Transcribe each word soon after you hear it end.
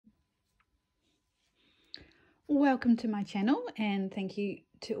Welcome to my channel, and thank you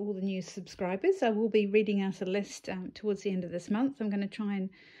to all the new subscribers. I will be reading out a list towards the end of this month. I'm going to try and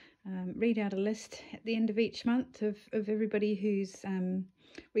read out a list at the end of each month of everybody who's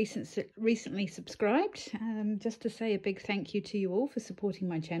recently subscribed, just to say a big thank you to you all for supporting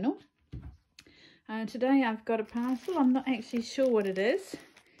my channel. Today I've got a parcel. I'm not actually sure what it is.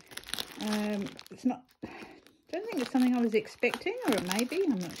 It's not, I don't think it's something I was expecting, or it may be,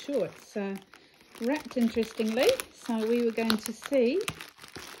 I'm not sure. It's wrapped interestingly, so we were going to see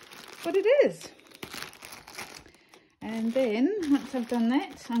what it is. And then once I've done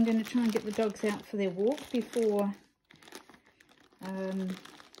that, I'm going to try and get the dogs out for their walk before it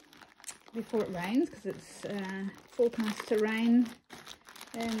rains, because it's forecast to rain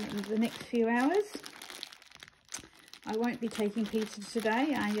in the next few hours. I won't be taking Peter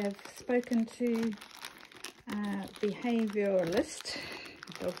today. I have spoken to a behaviouralist,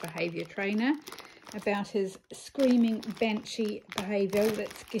 a dog behaviour trainer, about his screaming banshee behaviour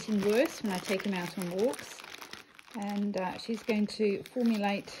that's getting worse when I take him out on walks. And she's going to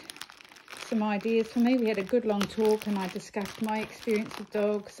formulate some ideas for me. We had a good long talk and I discussed my experience with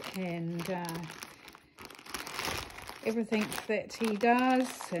dogs and everything that he does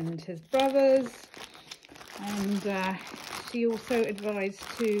and his brothers. And she also advised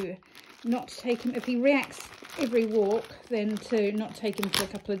to not take him, if he reacts every walk, then to not take him for a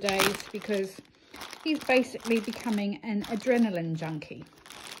couple of days, because he's basically becoming an adrenaline junkie.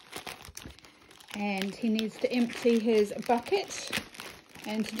 And he needs to empty his bucket,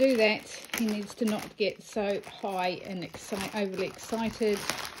 and to do that he needs to not get so high and overly excited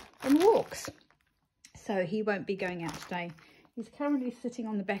on walks. So he won't be going out today. He's currently sitting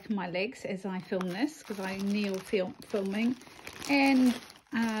on the back of my legs as I film this, because I kneel filming. And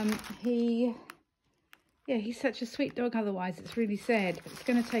he's such a sweet dog. Otherwise it's really sad. It's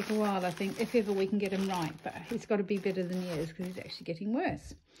going to take a while, I think, if ever we can get him right, but he's got to be better than he is, because he's actually getting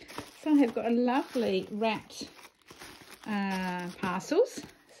worse. So I have got a lovely wrapped parcels.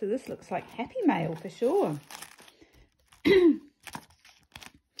 So this looks like Happy Mail for sure.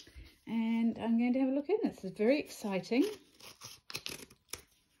 And I'm going to have a look in. This is very exciting.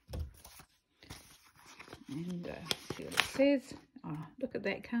 And see what it says. Oh, look at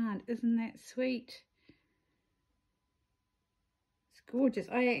that card. Isn't that sweet? It's gorgeous.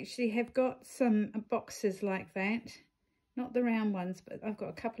 I actually have got some boxes like that. Not the round ones, but I've got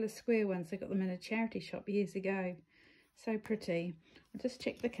a couple of square ones. I got them in a charity shop years ago. So pretty. I'll just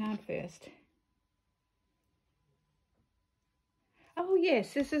check the card first. Oh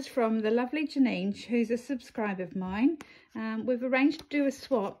yes, this is from the lovely Janine, who's a subscriber of mine. We've arranged to do a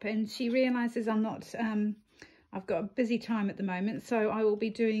swap, and she realises I'm not, I've got a busy time at the moment, so I'll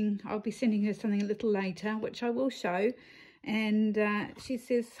be sending her something a little later, which I will show. And she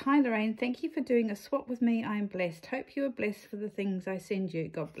says, "Hi Lorraine, thank you for doing a swap with me. I am blessed. Hope you are blessed for the things I send you.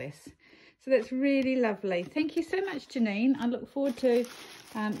 God bless." So that's really lovely. Thank you so much, Janine. I look forward to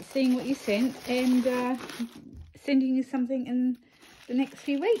seeing what you sent and sending you something in the next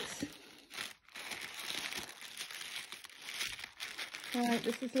few weeks. So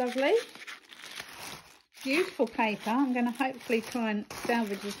this is lovely. Beautiful paper. I'm going to hopefully try and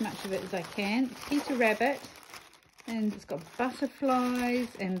salvage as much of it as I can. Peter Rabbit. And it's got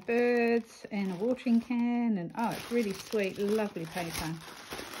butterflies and birds and a watering can, and oh, it's really sweet, lovely paper.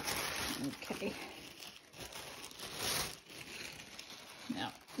 Okay.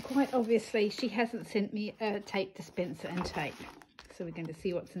 Now, quite obviously, she hasn't sent me a tape dispenser and tape, so we're going to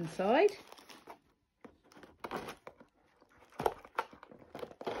see what's inside.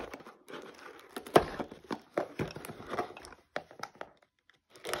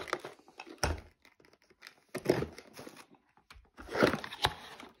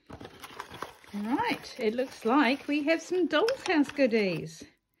 Right, it looks like we have some Doll's House goodies.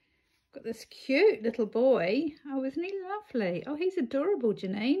 Got this cute little boy. Oh, isn't he lovely? Oh, he's adorable,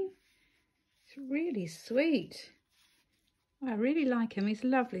 Janine. It's really sweet. I really like him. He's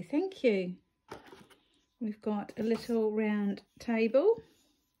lovely. Thank you. We've got a little round table.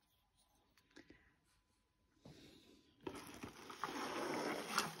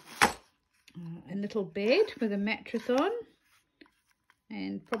 A little bed with a mattress on.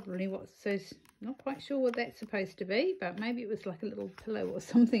 And probably not quite sure what that's supposed to be, but maybe it was like a little pillow or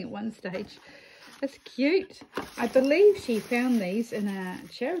something at one stage. That's cute. I believe she found these in a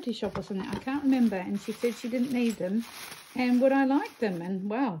charity shop or something. I can't remember. And she said she didn't need them. And would I like them? And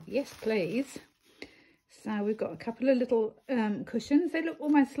well, yes, please. So we've got a couple of little cushions. They look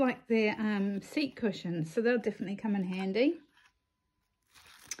almost like they're seat cushions, so they'll definitely come in handy.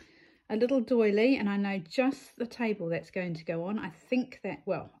 A little doily, and I know just the table that's going to go on. I think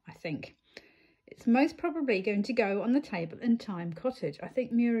It's most probably going to go on the table in Time Cottage. I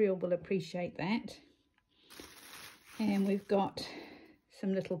think Muriel will appreciate that. And we've got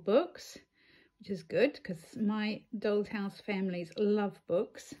some little books, which is good because my Doll's House families love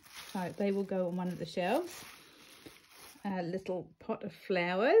books. So they will go on one of the shelves. A little pot of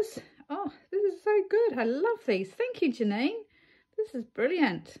flowers. Oh, this is so good. I love these. Thank you, Janine. This is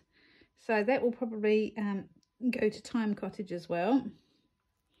brilliant. So that will probably go to Time Cottage as well.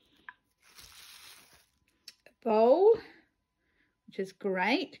 A bowl, which is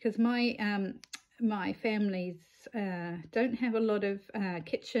great because my my families don't have a lot of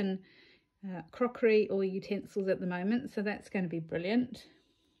kitchen crockery or utensils at the moment, so that's going to be brilliant.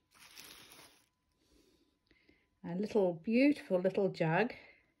 A little beautiful little jug.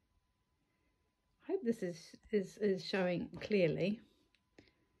 I hope this is showing clearly.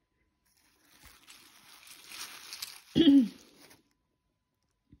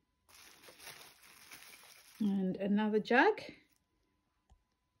 And another jug.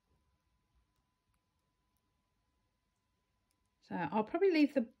 So I'll probably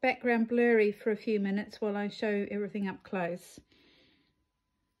leave the background blurry for a few minutes while I show everything up close.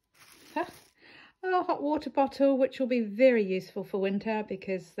 A hot water bottle, which will be very useful for winter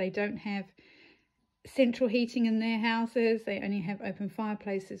because they don't have central heating in their houses. They only have open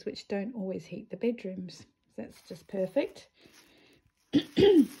fireplaces, which don't always heat the bedrooms. So that's just perfect.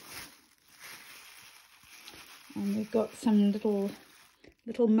 And we've got some little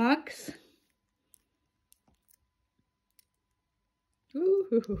mugs.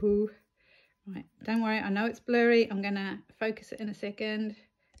 Ooh. Right, don't worry, I know it's blurry. I'm going to focus it in a second.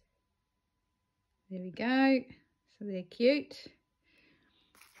 There we go. So they're cute.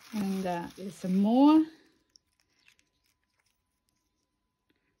 And there's some more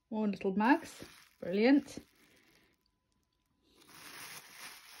little mugs. Brilliant.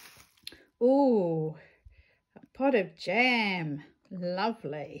 Oh, a pot of jam.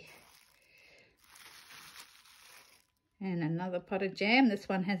 Lovely. And another pot of jam. This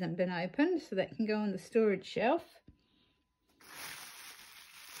one hasn't been opened, so that can go on the storage shelf.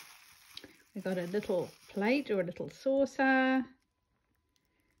 We've got a little plate or a little saucer. And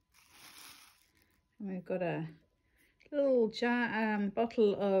we've got a little jar,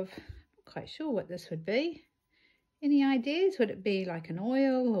 bottle of, not quite sure what this would be. Any ideas? Would it be like an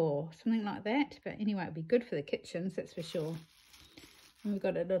oil or something like that? But anyway, it'd be good for the kitchens, that's for sure. And we've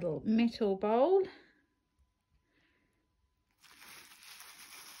got a little metal bowl.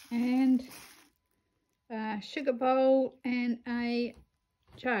 And a sugar bowl and a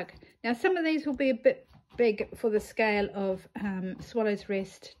jug. Now some of these will be a bit big for the scale of Swallow's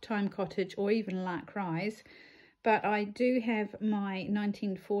Rest, Time Cottage or even Lark Rise, but I do have my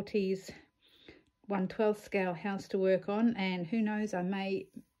 1940s 1/12 scale house to work on, and who knows, I may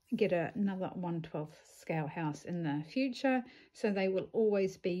get another 1/12 scale house in the future, so they will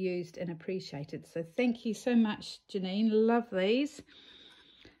always be used and appreciated. So thank you so much, Janine. Love these.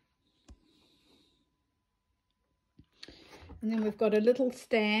 And then we've got a little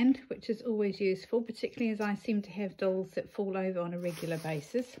stand, which is always useful, particularly as I seem to have dolls that fall over on a regular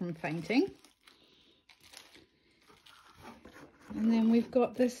basis from fainting. And then we've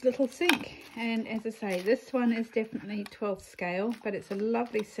got this little sink. And as I say, this one is definitely 12th scale, but it's a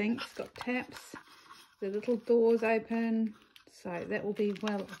lovely sink. It's got taps, the little doors open, so that will be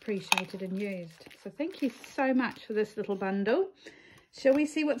well appreciated and used. So thank you so much for this little bundle. Shall we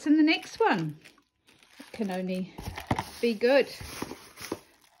see what's in the next one? It can only be good.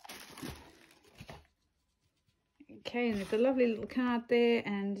 Okay, and there's a lovely little card there,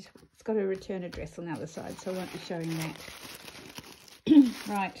 and it's got a return address on the other side, so I won't be showing that.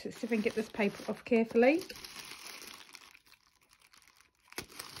 Right, let's see if I can get this paper off carefully.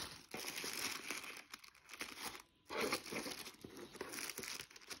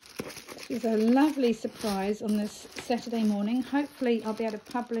 This is a lovely surprise on this Saturday morning. Hopefully I'll be able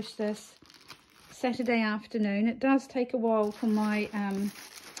to publish this Saturday afternoon. It does take a while for my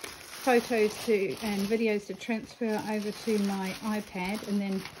photos and videos to transfer over to my iPad, and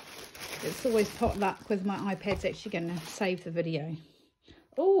then it's always potluck with my iPad's actually going to save the video.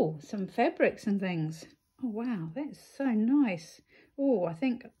 Oh, some fabrics and things. Oh wow, that's so nice. Oh, I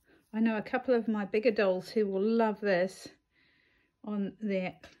think I know a couple of my bigger dolls who will love this on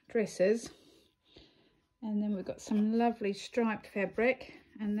their dresses. And then we've got some lovely striped fabric,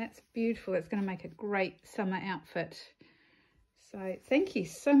 and that's beautiful. It's going to make a great summer outfit. So thank you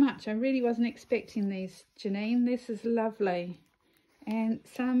so much. I really wasn't expecting these, Janine. This is lovely. And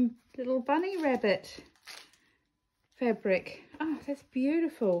some little bunny rabbit fabric. Oh, that's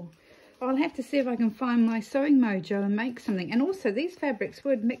beautiful. I'll have to see if I can find my Sewing Mojo and make something. And also these fabrics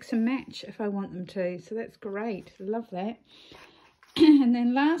would mix and match if I want them to, so that's great. Love that. And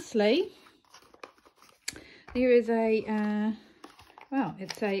then lastly, there is a well,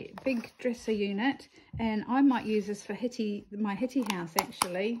 it's a big dresser unit, and I might use this for my Hitty house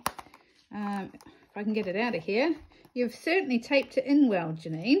actually. If I can get it out of here. You've certainly taped it in well,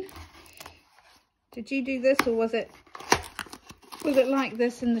 Janine. Did you do this, or was it like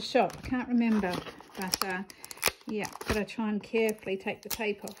this in the shop? I can't remember, but yeah, gotta try and carefully take the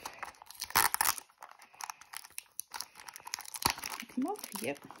tape off. Come off,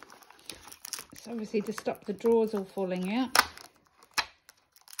 yep. It's obviously to stop the drawers all falling out.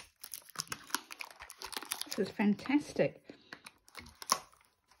 This is fantastic.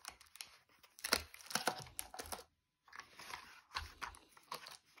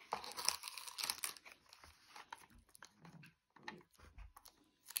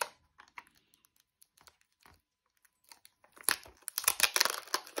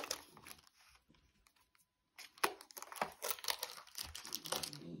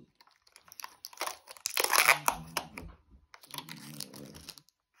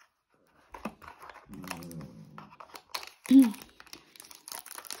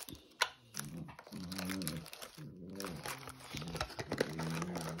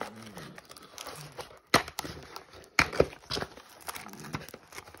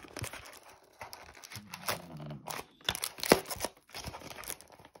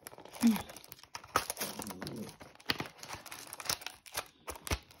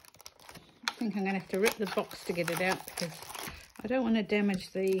 I think I'm going to have to rip the box to get it out because I don't want to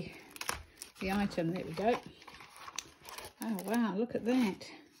damage the item. There we go. Oh wow, look at that.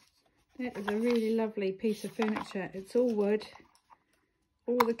 That is a really lovely piece of furniture. It's all wood.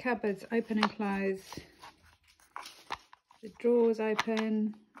 All the cupboards open and close. The drawers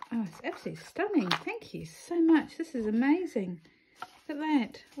open. Oh, it's absolutely stunning. Thank you so much. This is amazing. Look at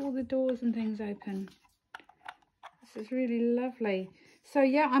that. All the doors and things open. This is really lovely. So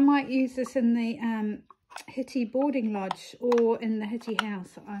yeah, I might use this in the Hitty boarding lodge or in the Hitty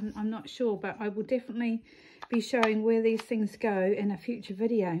house. I'm not sure, but I will definitely be showing where these things go in a future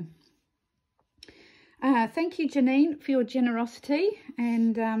video. Thank you, Janine, for your generosity,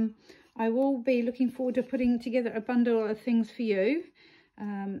 and I will be looking forward to putting together a bundle of things for you.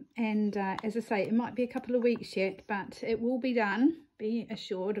 As I say, it might be a couple of weeks yet, but it will be done. Be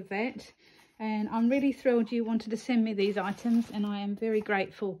assured of that. And I'm really thrilled you wanted to send me these items, and I am very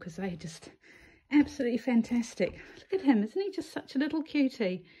grateful because they're just absolutely fantastic. Look at him, isn't he just such a little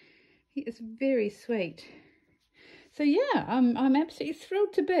cutie? He is very sweet. So yeah, I'm absolutely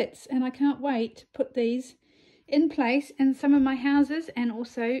thrilled to bits, and I can't wait to put these in place in some of my houses, and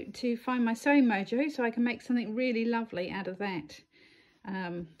also to find my Sewing Mojo so I can make something really lovely out of that.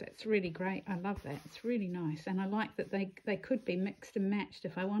 That's really great. I love that. It's really nice, and I like that they could be mixed and matched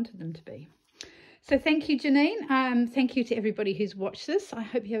if I wanted them to be. So thank you, Janine. Thank you to everybody who's watched this. I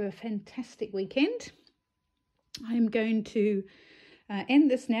hope you have a fantastic weekend. I'm going to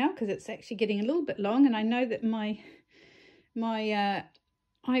end this now because it's actually getting a little bit long, and I know that my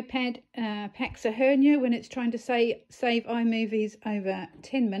iPad packs a hernia when it's trying to save iMovies over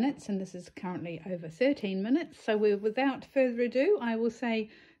 10 minutes, and this is currently over 13 minutes. So without further ado, I will say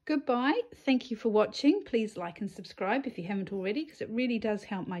goodbye. Thank you for watching. Please like and subscribe if you haven't already, because it really does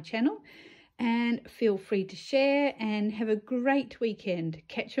help my channel. And feel free to share, and have a great weekend.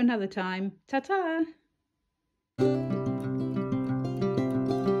 Catch you another time. Ta-ta!